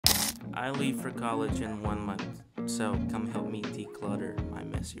I leave for college in 1 month, so come help me declutter my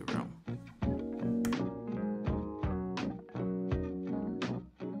messy room.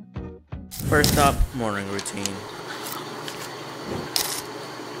 First up, morning routine.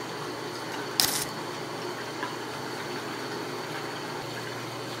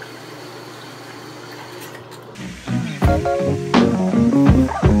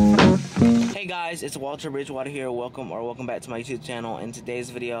 Hey guys, it's Walter Bridgewater here. Welcome back to my YouTube channel. In today's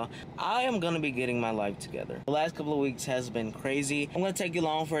video, I am gonna be getting my life together. The last couple of weeks has been crazy. I'm gonna take you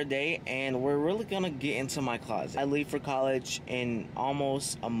along for a day, and we're really gonna get into my closet. I leave for college in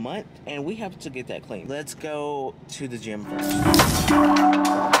almost a month, and we have to get that clean. Let's go to the gym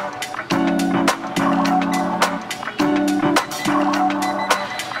first.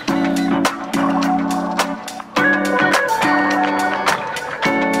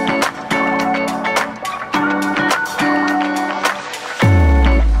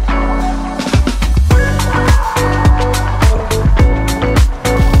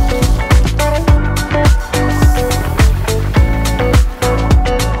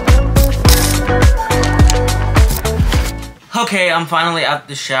 Okay, I'm finally out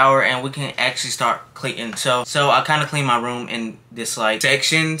the shower and we can actually start cleaning. So I kind of clean my room in this like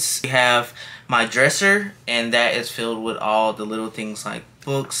sections. We have my dresser, and that is filled with all the little things like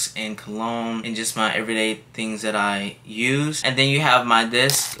books and cologne and just my everyday things that I use. And then you have my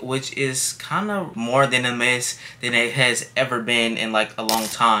desk, which is kind of more than a mess than it has ever been in like a long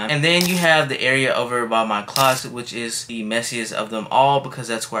time. And then you have the area over by my closet, which is the messiest of them all because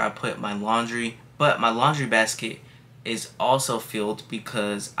that's where I put my laundry. But my laundry basket is also filled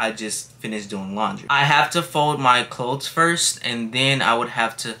because I just finished doing laundry. I have to fold my clothes first, and then I would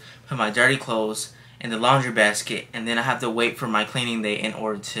have to put my dirty clothes in the laundry basket, and then I have to wait for my cleaning day in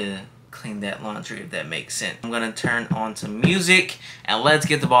order to clean that laundry, if that makes sense. I'm gonna turn on some music and let's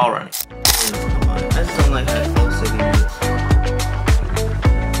get the ball running. I just don't like how close it is.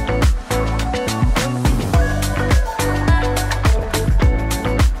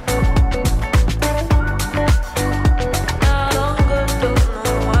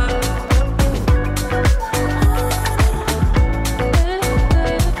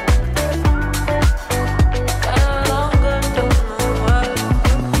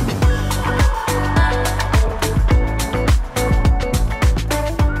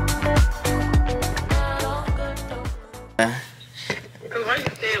 Why you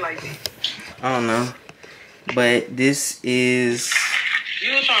say it like this? I don't know, but this is.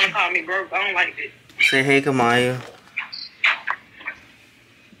 You were trying to call me broke. I don't like it. Say hey, Kamaya.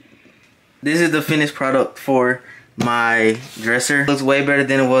 This is the finished product for my dresser. It looks way better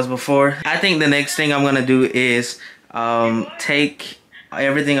than it was before. I think the next thing I'm gonna do is take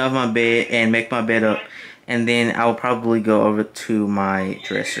everything off my bed and make my bed up, and then I'll probably go over to my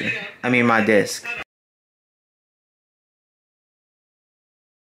dresser. I mean my desk.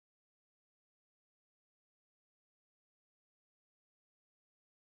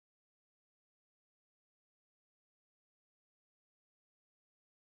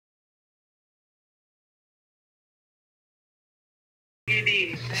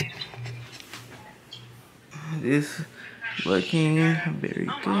 This looking very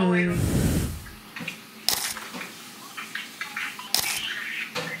good.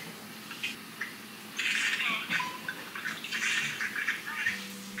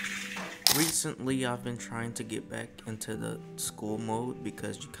 Recently, I've been trying to get back into the school mode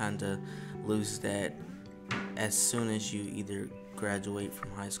because you kind of lose that as soon as you either graduate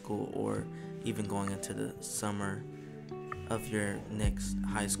from high school or even going into the summer of your next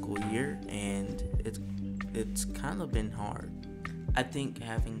high school year, and it's kind of been hard. I think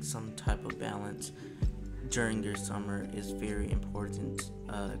having some type of balance during your summer is very important,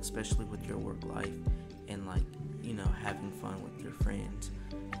 especially with your work life and like, you know, having fun with your friends,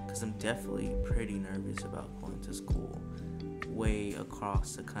 because I'm definitely pretty nervous about going to school way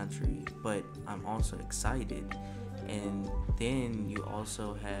across the country, but I'm also excited. And then you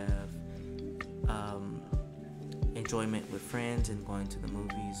also have enjoyment with friends and going to the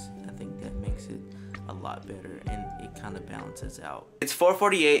movies. I think that makes it a lot better, and it kind of balances out. It's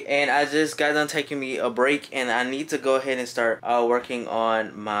 4:48 and I just got done taking me a break, and I need to go ahead and start working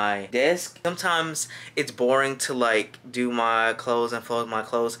on my desk. Sometimes it's boring to like do my clothes and fold my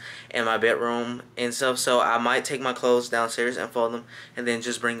clothes in my bedroom and stuff, so I might take my clothes downstairs and fold them and then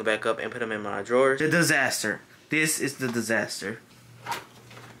just bring them back up and put them in my drawers. The disaster. This is the disaster.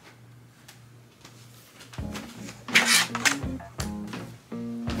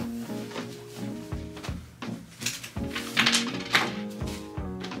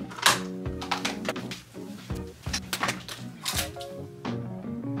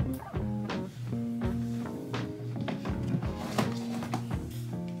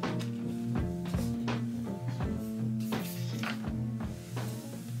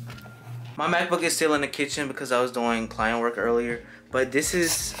 My MacBook is still in the kitchen because I was doing client work earlier. But this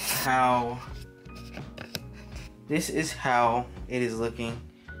is how it is looking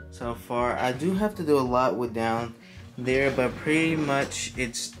so far. I do have to do a lot with down there, but pretty much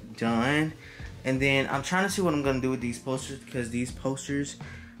it's done. And then I'm trying to see what I'm gonna do with these posters, because these posters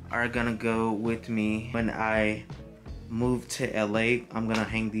are gonna go with me when I move to LA. I'm gonna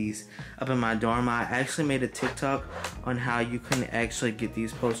hang these up in my dorm. I actually made a TikTok on how you can actually get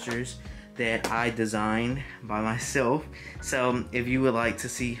these posters that I designed by myself. So if you would like to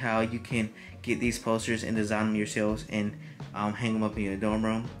see how you can get these posters and design them yourselves and hang them up in your dorm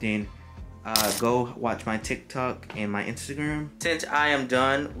room, then go watch my TikTok and my Instagram. Since I am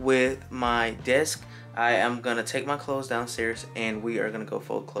done with my desk, I am gonna take my clothes downstairs and we are gonna go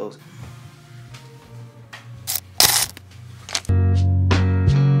fold clothes.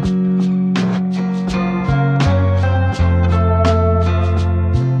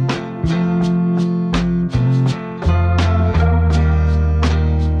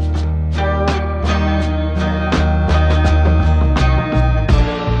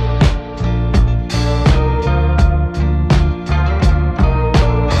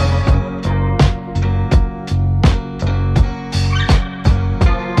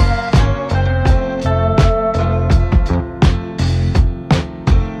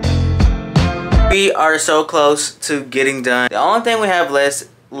 We are so close to getting done. The only thing we have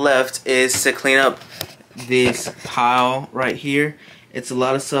left is to clean up this pile right here. It's a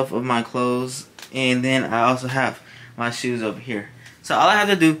lot of stuff of my clothes, and then I also have my shoes over here. So all I have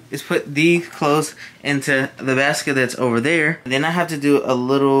to do is put these clothes into the basket that's over there. Then I have to do a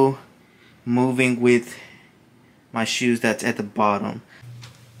little moving with my shoes that's at the bottom.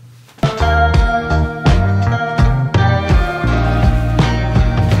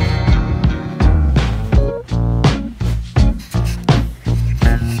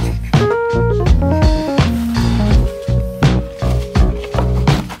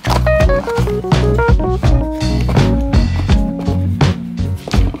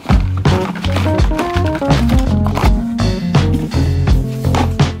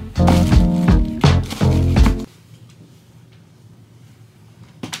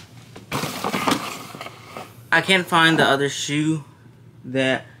 I can't find the other shoe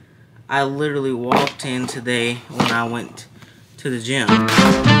that I literally walked in today when I went to the gym.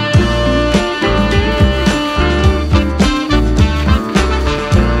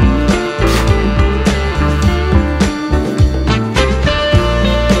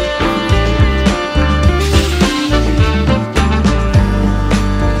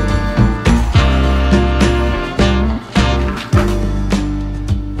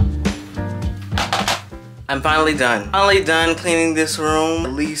 I'm finally done cleaning this room,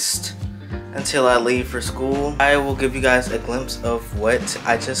 at least until I leave for school. I will give you guys a glimpse of what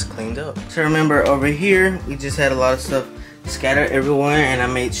I just cleaned up. So remember, over here we just had a lot of stuff scattered everywhere, and I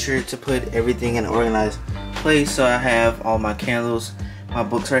made sure to put everything in an organized place. So I have all my candles, my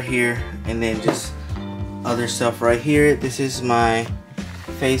books right here, and then just other stuff right here. This is my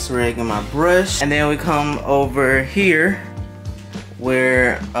face rag and my brush. And then we come over here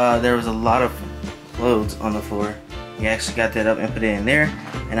where there was a lot of clothes on the floor. We actually got that up and put it in there,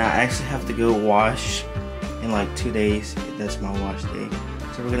 and I actually have to go wash in like 2 days. That's my wash day,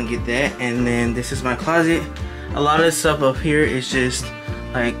 so we're gonna get that. And then this is my closet. A lot of the stuff up here is just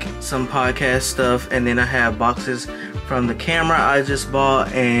like some podcast stuff, and then I have boxes from the camera I just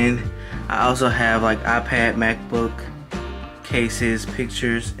bought, and I also have like iPad, MacBook cases,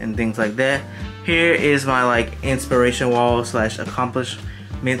 pictures, and things like that. Here is my like inspiration wall slash accomplishment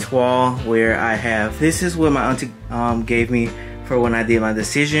wall, where I have, this is what my auntie gave me for when I did my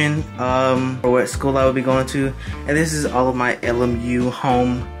decision for what school I would be going to, and this is all of my LMU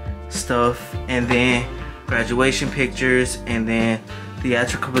home stuff, and then graduation pictures, and then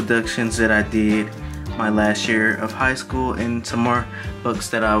theatrical productions that I did my last year of high school, and some more books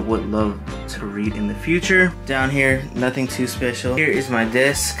that I would love to read in the future. Down here, nothing too special. Here is my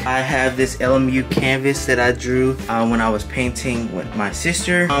desk. I have this LMU canvas that I drew when I was painting with my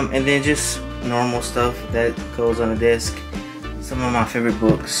sister, and then just normal stuff that goes on the desk. Some of my favorite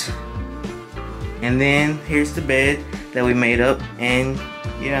books. And then here's the bed that we made up, and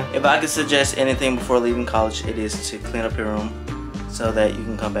yeah. If I could suggest anything before leaving college, it is to clean up your room so that you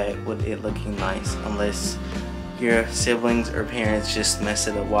can come back with it looking nice, unless your siblings or parents just mess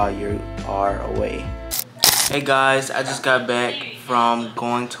it up while you are away. Hey guys, I just got back from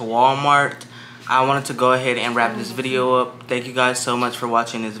going to Walmart. I wanted to go ahead and wrap this video up. Thank you guys so much for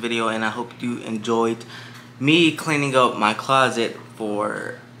watching this video, and I hope you enjoyed me cleaning up my closet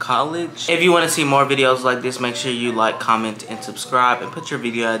for college. If you want to see more videos like this, make sure you like, comment, and subscribe, and put your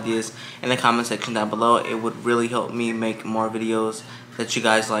video ideas in the comment section down below. It would really help me make more videos that you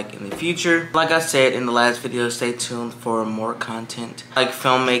guys like in the future. Like I said in the last video, stay tuned for more content like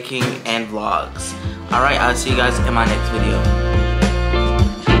filmmaking and vlogs. Alright, I'll see you guys in my next video.